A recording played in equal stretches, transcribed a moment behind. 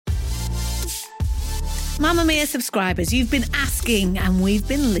Mamamia subscribers, you've been asking and we've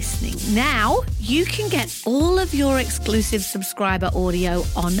been listening. Now you can get all of your exclusive subscriber audio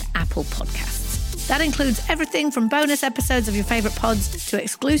on Apple Podcasts. That includes everything from bonus episodes of your favourite pods to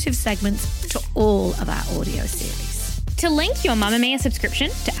exclusive segments to all of our audio series. To link your Mamamia subscription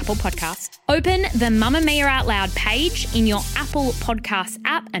to Apple Podcasts, open the Mamamia Out Loud page in your Apple Podcasts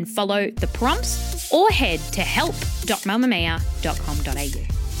app and follow the prompts, or head to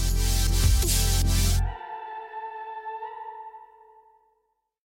help.mamamia.com.au.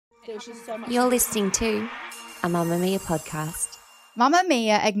 You're listening to a Mamamia podcast.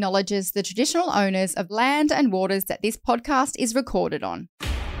 Mamamia acknowledges the traditional owners of land and waters that this podcast is recorded on.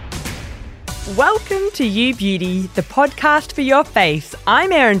 Welcome to You Beauty, the podcast for your face.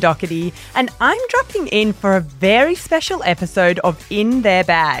 I'm Erin Doherty, and I'm dropping in for a very special episode of In Their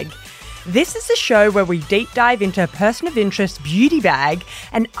Bag. This is a show where we deep dive into a person of interest beauty bag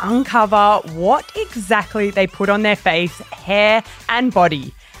and uncover what exactly they put on their face, hair, and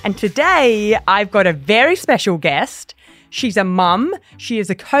body. And today, I've got a very special guest. She's a mum. She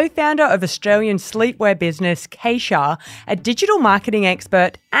is a co-founder of Australian sleepwear business, Keisha, a digital marketing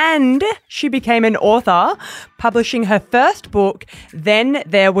expert, and she became an author, publishing her first book, Then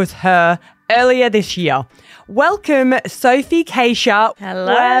There Was Her, earlier this year. Welcome, Sophie Keisha. Hello.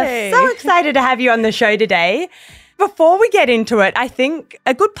 We're so excited to have you on the show today. Before we get into it, I think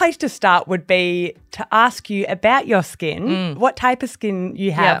a good place to start would be to ask you about your skin, what type of skin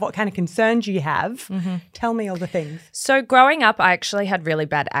you have, what kind of concerns you have. Tell me all the things. So growing up, I actually had really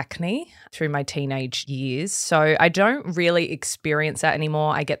bad acne through my teenage years. So I don't really experience that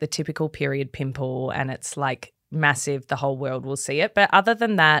anymore. I get the typical period pimple and it's like massive. The whole world will see it. But other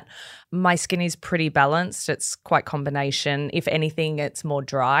than that, my skin is pretty balanced. It's quite combination. If anything, it's more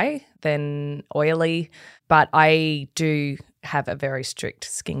dry than oily. But I do have a very strict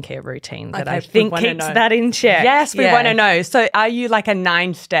skincare routine that I think keeps that in check. Yes, we want to know. So are you like a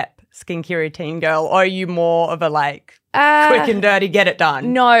 9-step skincare routine girl, or are you more of a quick and dirty, get it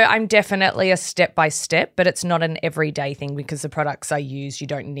done? No, I'm definitely a step-by-step, but it's not an everyday thing because the products I use, you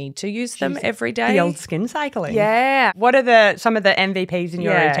don't need to use them every day. The old skin cycling. Yeah. What are some of the MVPs in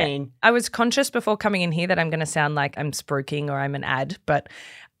your routine? I was conscious before coming in here that I'm going to sound like I'm spruiking or I'm an ad, but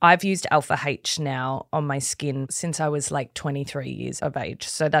I've used Alpha H now on my skin since I was like 23 years of age.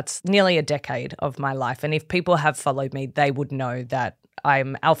 So that's nearly a decade of my life. And if people have followed me, they would know that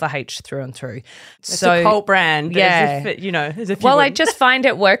I'm Alpha H through and through. It's a cult brand. Yeah. As if I just find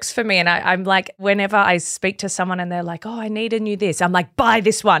it works for me. And I'm like, whenever I speak to someone and they're like, oh, I need a new this, I'm like, buy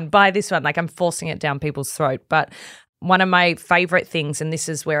this one. Like I'm forcing it down people's throat. But one of my favorite things, and this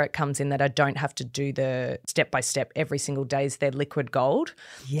is where it comes in that I don't have to do the step-by-step every single day, is their Liquid Gold.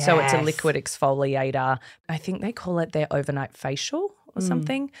 Yes. So it's a liquid exfoliator. I think they call it their overnight facial or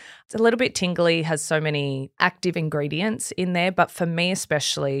something. It's a little bit tingly, has so many active ingredients in there. But for me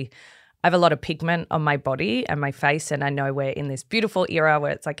especially, I have a lot of pigment on my body and my face, and I know we're in this beautiful era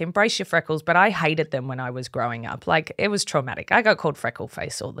where it's like embrace your freckles, but I hated them when I was growing up. Like it was traumatic. I got called freckle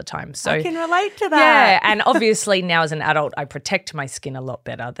face all the time. So I can relate to that. Yeah, and obviously now as an adult, I protect my skin a lot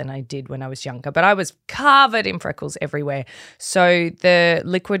better than I did when I was younger, but I was covered in freckles everywhere. So the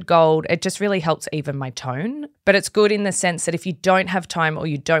Liquid Gold, it just really helps even my tone, but it's good in the sense that if you don't have time or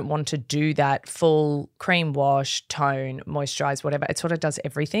you don't want to do that full cream wash, tone, moisturize, whatever, it sort of does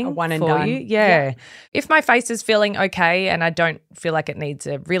everything. A one and for done. you. Yeah. If my face is feeling okay and I don't feel like it needs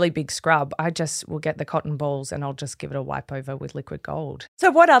a really big scrub, I just will get the cotton balls and I'll just give it a wipe over with Liquid Gold.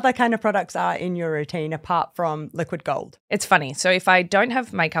 So what other kind of products are in your routine apart from Liquid Gold? It's funny. So if I don't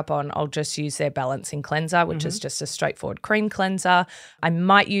have makeup on, I'll just use their Balancing Cleanser, which is just a straightforward cream cleanser. I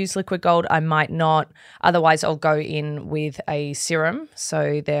might use Liquid Gold. I might not. Otherwise, I'll go in with a serum.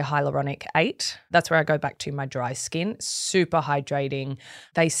 So their Hyaluronic 8. That's where I go back to my dry skin. Super hydrating.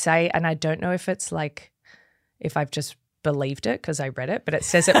 They say, and I don't know if it's like, if I've just believed it because I read it, but it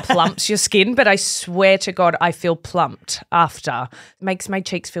says it plumps your skin, but I swear to God, I feel plumped after. It makes my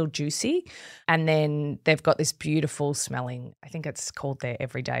cheeks feel juicy. And then they've got this beautiful smelling, I think it's called their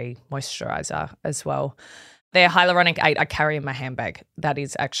Everyday Moisturizer as well. Their Hyaluronic 8 I carry in my handbag. That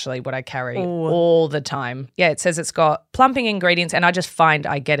is actually what I carry all the time. Yeah, it says it's got plumping ingredients and I just find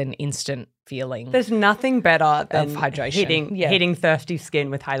I get an instant feeling. There's nothing better than hydration. hitting thirsty skin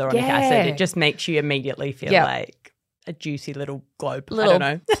with hyaluronic acid. It just makes you immediately feel like a juicy little globe. I don't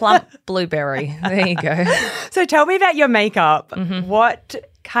know. Plump blueberry. There you go. So tell me about your makeup. What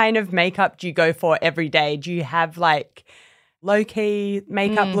kind of makeup do you go for every day? Do you have like low-key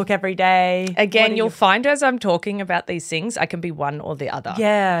makeup look every day? Again, you'll find as I'm talking about these things, I can be one or the other.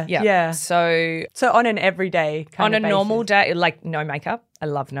 Yeah. So on an everyday kind on of a normal basis. day, like no makeup, I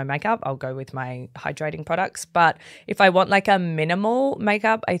love no makeup, I'll go with my hydrating products. But if I want like a minimal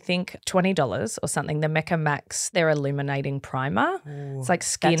makeup, I think $20 or something. The Mecca Max, their illuminating primer. It's like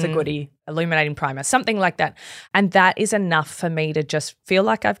skin. That's a goodie. Illuminating primer, something like that. And that is enough for me to just feel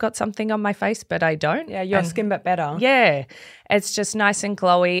like I've got something on my face, but I don't. Yeah, your skin but better. Yeah. It's just nice and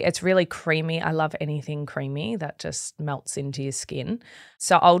glowy. It's really creamy. I love anything creamy that just melts into your skin.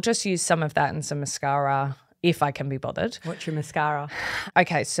 So I'll just use some of that and some mascara if I can be bothered. What's your mascara?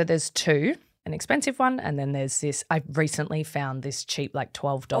 Okay, so there's two. An expensive one, and then there's this. I recently found this cheap, like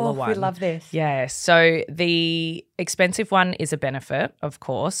 $12 one. We love this. Yeah. So the expensive one is a Benefit, of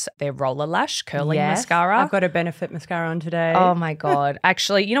course. They're Roller Lash curling mascara. I've got a Benefit mascara on today. Oh my God.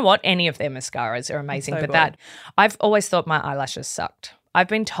 Actually, you know what? Any of their mascaras are amazing, So but good. that I've always thought my eyelashes sucked. I've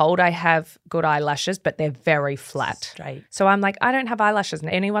been told I have good eyelashes, but they're very flat. Straight. So I'm like, I don't have eyelashes. And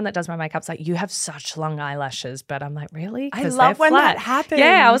anyone that does my makeup's like, you have such long eyelashes. But I'm like, really? I 'Cause love they're when flat. that happens.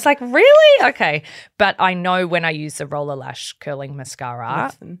 Yeah, I was like, really? Okay. But I know when I use the Roller Lash curling mascara,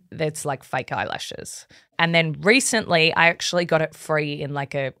 Lifts them. it's like fake eyelashes. And then recently I actually got it free in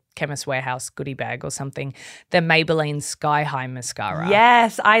like a Chemist Warehouse goodie bag or something, the Maybelline Sky High mascara.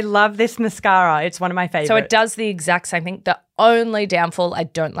 Yes, I love this mascara. It's one of my favorites. So it does the exact same thing. The only downfall I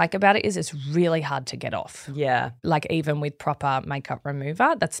don't like about it is it's really hard to get off. Yeah. Like even with proper makeup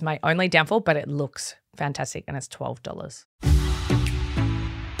remover, that's my only downfall, but it looks fantastic and it's $12.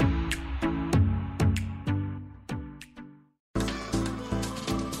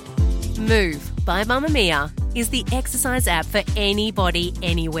 Move by Mamamia is the exercise app for anybody,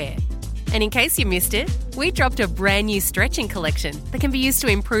 anywhere. And in case you missed it, we dropped a brand new stretching collection that can be used to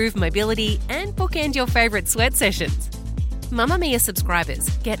improve mobility and bookend your favourite sweat sessions. Mamamia subscribers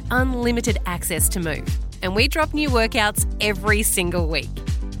get unlimited access to Move, and we drop new workouts every single week.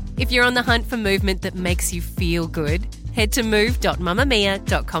 If you're on the hunt for movement that makes you feel good, head to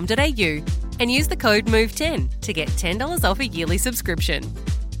move.mamamia.com.au and use the code MOVE10 to get $10 off a yearly subscription.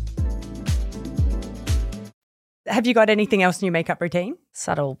 Have you got anything else in your makeup routine?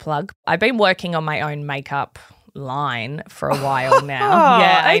 Subtle plug. I've been working on my own makeup line for a while now.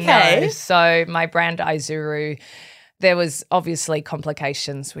 Yeah, I okay. know. So my brand Izuru, there was obviously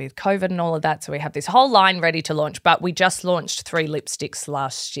complications with COVID and all of that. So we have this whole line ready to launch, but we just launched 3 lipsticks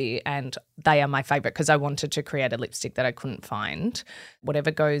last year and they are my favourite because I wanted to create a lipstick that I couldn't find.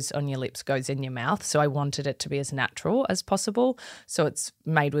 Whatever goes on your lips goes in your mouth. So I wanted it to be as natural as possible. So it's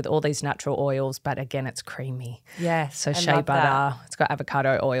made with all these natural oils, but again, it's creamy. Yes. So I shea love butter, that. it's got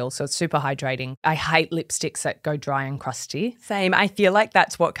avocado oil, so it's super hydrating. I hate lipsticks that go dry and crusty. Same. I feel like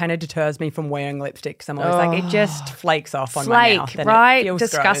that's what kind of deters me from wearing lipstick because I'm always like, it just flakes off on my mouth. And right? It feels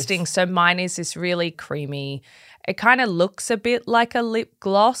Disgusting. gross. So mine is this really creamy. It kind of looks a bit like a lip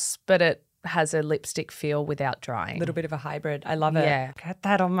gloss, but it has a lipstick feel without drying. A little bit of a hybrid. I love it. Yeah. Get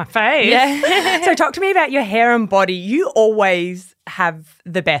that on my face. Yeah. So talk to me about your hair and body. You always have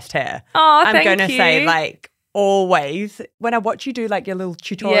the best hair. Oh, I'm thank going to say you. like always. When I watch you do like your little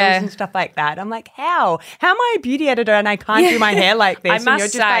tutorials Yeah. and stuff like that, I'm like, how? How am I a beauty editor and I can't do my hair like this? I And must you're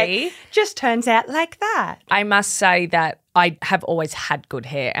just say- like, just turns out like that. I must say that I have always had good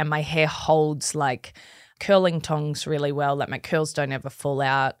hair and my hair holds like curling tongs really well. Like my curls don't ever fall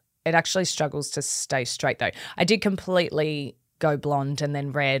out. It actually struggles to stay straight though. I did completely go blonde and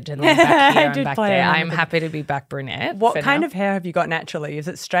then red and then back here I and did back play there. around I'm with it. happy to be back brunette. What for kind now. of hair have you got naturally? Is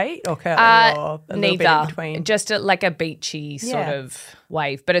it straight or curly or a little bit in Neither. between? Just like a beachy sort Yeah. of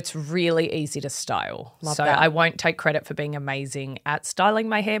wave, but it's really easy to style. Love so that. I won't take credit for being amazing at styling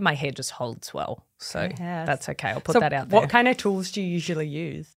my hair. My hair just holds well. So Yes. that's okay. I'll put So that out there. what kind of tools do you usually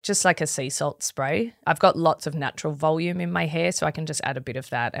use? Just like a sea salt spray. I've got lots of natural volume in my hair, so I can just add a bit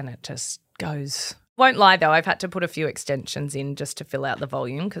of that and it just goes. Won't lie though, I've had to put a few extensions in just to fill out the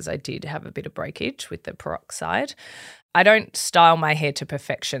volume because I did have a bit of breakage with the peroxide. I don't style my hair to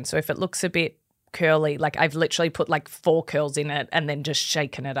perfection. So if it looks a bit curly, like I've literally put like 4 curls in it and then just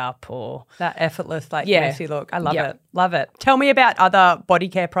shaken it up or That effortless, like Yeah. messy look. I love Yeah. it. Love it. Tell me about other body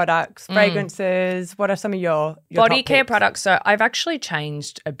care products, fragrances. What are some of your body top care picks? products. So I've actually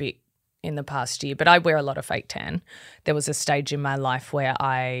changed a bit in the past year, but I wear a lot of fake tan. There was a stage in my life where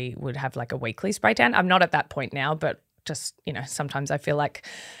I would have like a weekly spray tan. I'm not at that point now, but just, you know, sometimes I feel like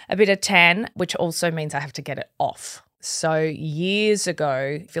a bit of tan, which also means I have to get it off. So years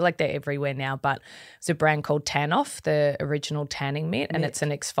ago, I feel like they're everywhere now, but it's a brand called Tan Off, the original tanning mitt, and it's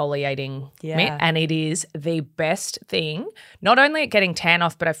an exfoliating Yeah. mitt, and it is the best thing, not only at getting tan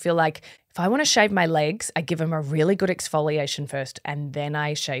off, but I feel like If I want to shave my legs, I give them a really good exfoliation first and then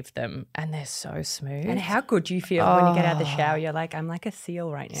I shave them, and they're so smooth. And how good do you feel when you get out of the shower? You're like, I'm like a seal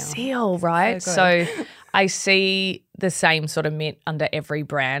right now. Seal, right? So So I see the same sort of mitt under every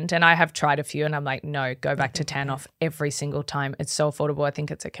brand, and I have tried a few and I'm like, no, go back to tan off every single time. It's so affordable. I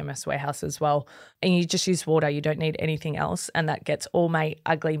think it's at Chemist Warehouse as well. And you just use water. You don't need anything else. And that gets all my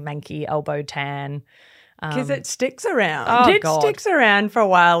ugly, manky elbow tan. Because it sticks around. Oh, it God. sticks around for a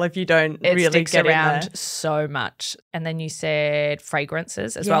while if you don't It really sticks get in around there. so much. And then you said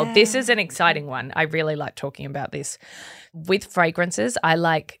fragrances as well. This is an exciting one. I really like talking about this. With fragrances, I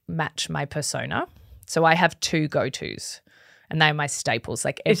like match my persona. So I have 2 go-tos. And they're my staples.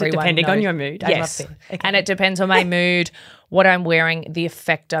 Like Is it everyone depending on knows- your mood? Yes. I love that. Okay. And it depends on my mood, what I'm wearing, the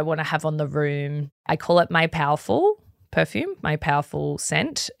effect I want to have on the room. I call it my powerful perfume, my powerful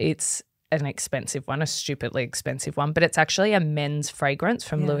scent. It's an expensive one, a stupidly expensive one, but it's actually a men's fragrance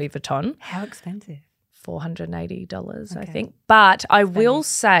from Louis Vuitton. How expensive? $480, I think. But I will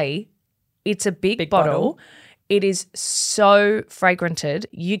say it's a big bottle. It is so fragranted.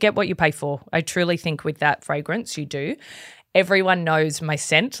 You get what you pay for. I truly think with that fragrance, you do. Everyone knows my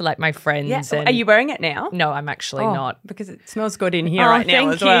scent, like my friends. Yeah. And Are you wearing it now? No, I'm actually not. Because it smells good in here right now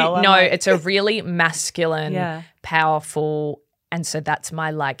thank as well. you. No, it's a really masculine, Yeah. powerful, and so that's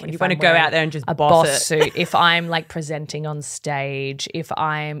my like. you if wanna I'm go wearing out there and just a boss boss it. suit. If I'm like presenting on stage, if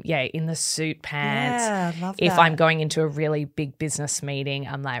I'm in the suit pants, Yeah, I love if that. I'm going into a really big business meeting,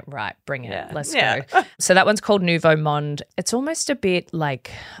 I'm like, right, bring it, Yeah. let's Yeah. go. So that one's called Nouveau Monde. It's almost a bit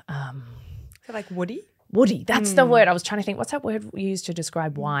like like woody. woody. That's the word. I was trying to think, what's that word we use to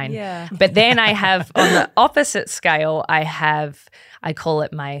describe wine? Yeah. But then I have on the opposite scale, I call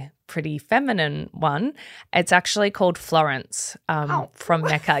it my pretty feminine one. It's actually called Florence from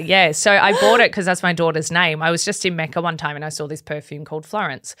Mecca. Yeah. So I bought it because that's my daughter's name. I was just in Mecca one time and I saw this perfume called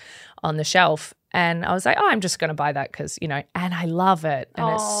Florence on the shelf. And I was like, I'm just going to buy that because, and I love it. And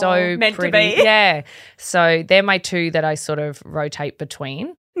it's so meant to pretty. be. Yeah. So they're my 2 that I sort of rotate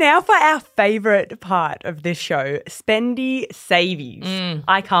between. Now for our favourite part of this show, Spendy Savies.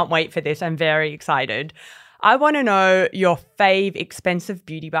 I can't wait for this. I'm very excited. I want to know your fave expensive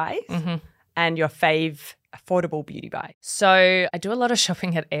beauty buys and your fave affordable beauty buy. So I do a lot of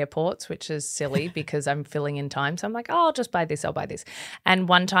shopping at airports, which is silly because I'm filling in time. So I'm like, oh, I'll just buy this, I'll buy this. And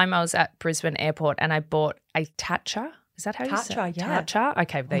one time I was at Brisbane Airport and I bought a Tatcha. Is that how you say it? Tatcha, yeah. Tatcha.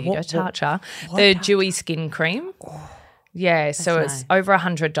 Okay, there you go, What- Tatcha. The dewy skin cream. Yeah, so it's over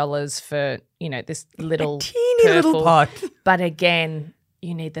 $100 for, this little Teeny little purple. pot. But again,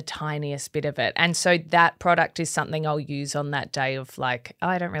 you need the tiniest bit of it. And so that product is something I'll use on that day of like, oh,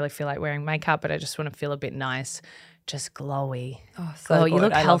 I don't really feel like wearing makeup, but I just want to feel a bit nice. Just glowy. Oh, so You good.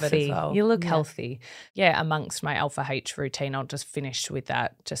 look I love it as healthy. well. You look healthy. Yeah, amongst my Alpha H routine, I'll just finish with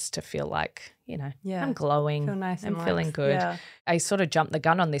that just to feel like, I'm glowing. Feel nice and I'm feeling relaxed. good. Yeah. I sort of jumped the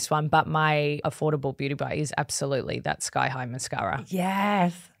gun on this one, but my affordable beauty buy is absolutely that Sky High mascara.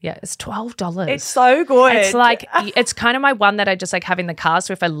 Yes. Yeah, it's $12. It's so good. It's like, it's kind of my one that I just like have in the car.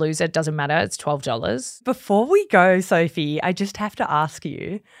 So if I lose it, doesn't matter. It's $12. Before we go, Sophie, I just have to ask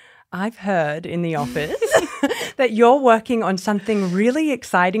you, I've heard in the office that you're working on something really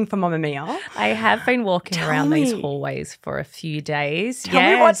exciting for Mamma Mia. I have been walking Tell around these me. hallways for a few days. Tell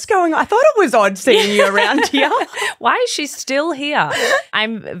me what's going on. I thought it was odd seeing you around here. Why is she still here?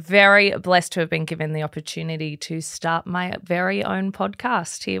 I'm very blessed to have been given the opportunity to start my very own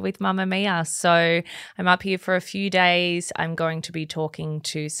podcast here with Mamma Mia. So I'm up here for a few days. I'm going to be talking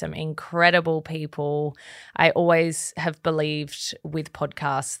to some incredible people. I always have believed with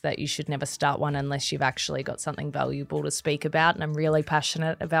podcasts that you should never start one unless you've actually got something valuable to speak about. And I'm really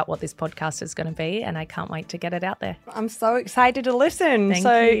passionate about what this podcast is going to be, and I can't wait to get it out there. I'm so excited to listen. Thank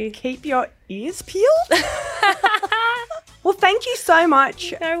so you. keep your ears peeled. Well, thank you so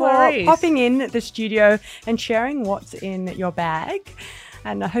much No for worries. popping in the studio and sharing what's in your bag.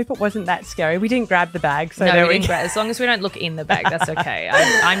 And I hope it wasn't that scary. We didn't grab the bag, so No, there we we didn't go. grab- as long as we don't look in the bag, that's okay.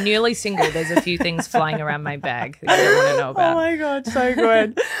 I'm newly single. There's a few things flying around my bag that you don't want to know about. Oh my God, so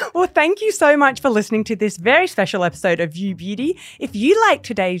good. Well, thank you so much for listening to this very special episode of You Beauty. If you like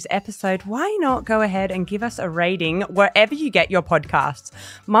today's episode, why not go ahead and give us a rating wherever you get your podcasts?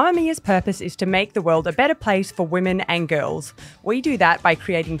 Mamma Mia's purpose is to make the world a better place for women and girls. We do that by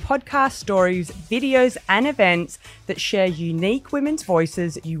creating podcast stories, videos, and events that share unique women's voices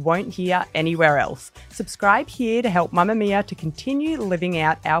you won't hear anywhere else. Subscribe here to help Mamma Mia to continue living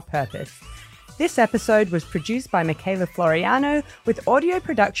out our purpose. This episode was produced by Michaela Floriano with audio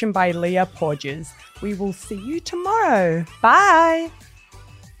production by Leah Porges. We will see you tomorrow. Bye.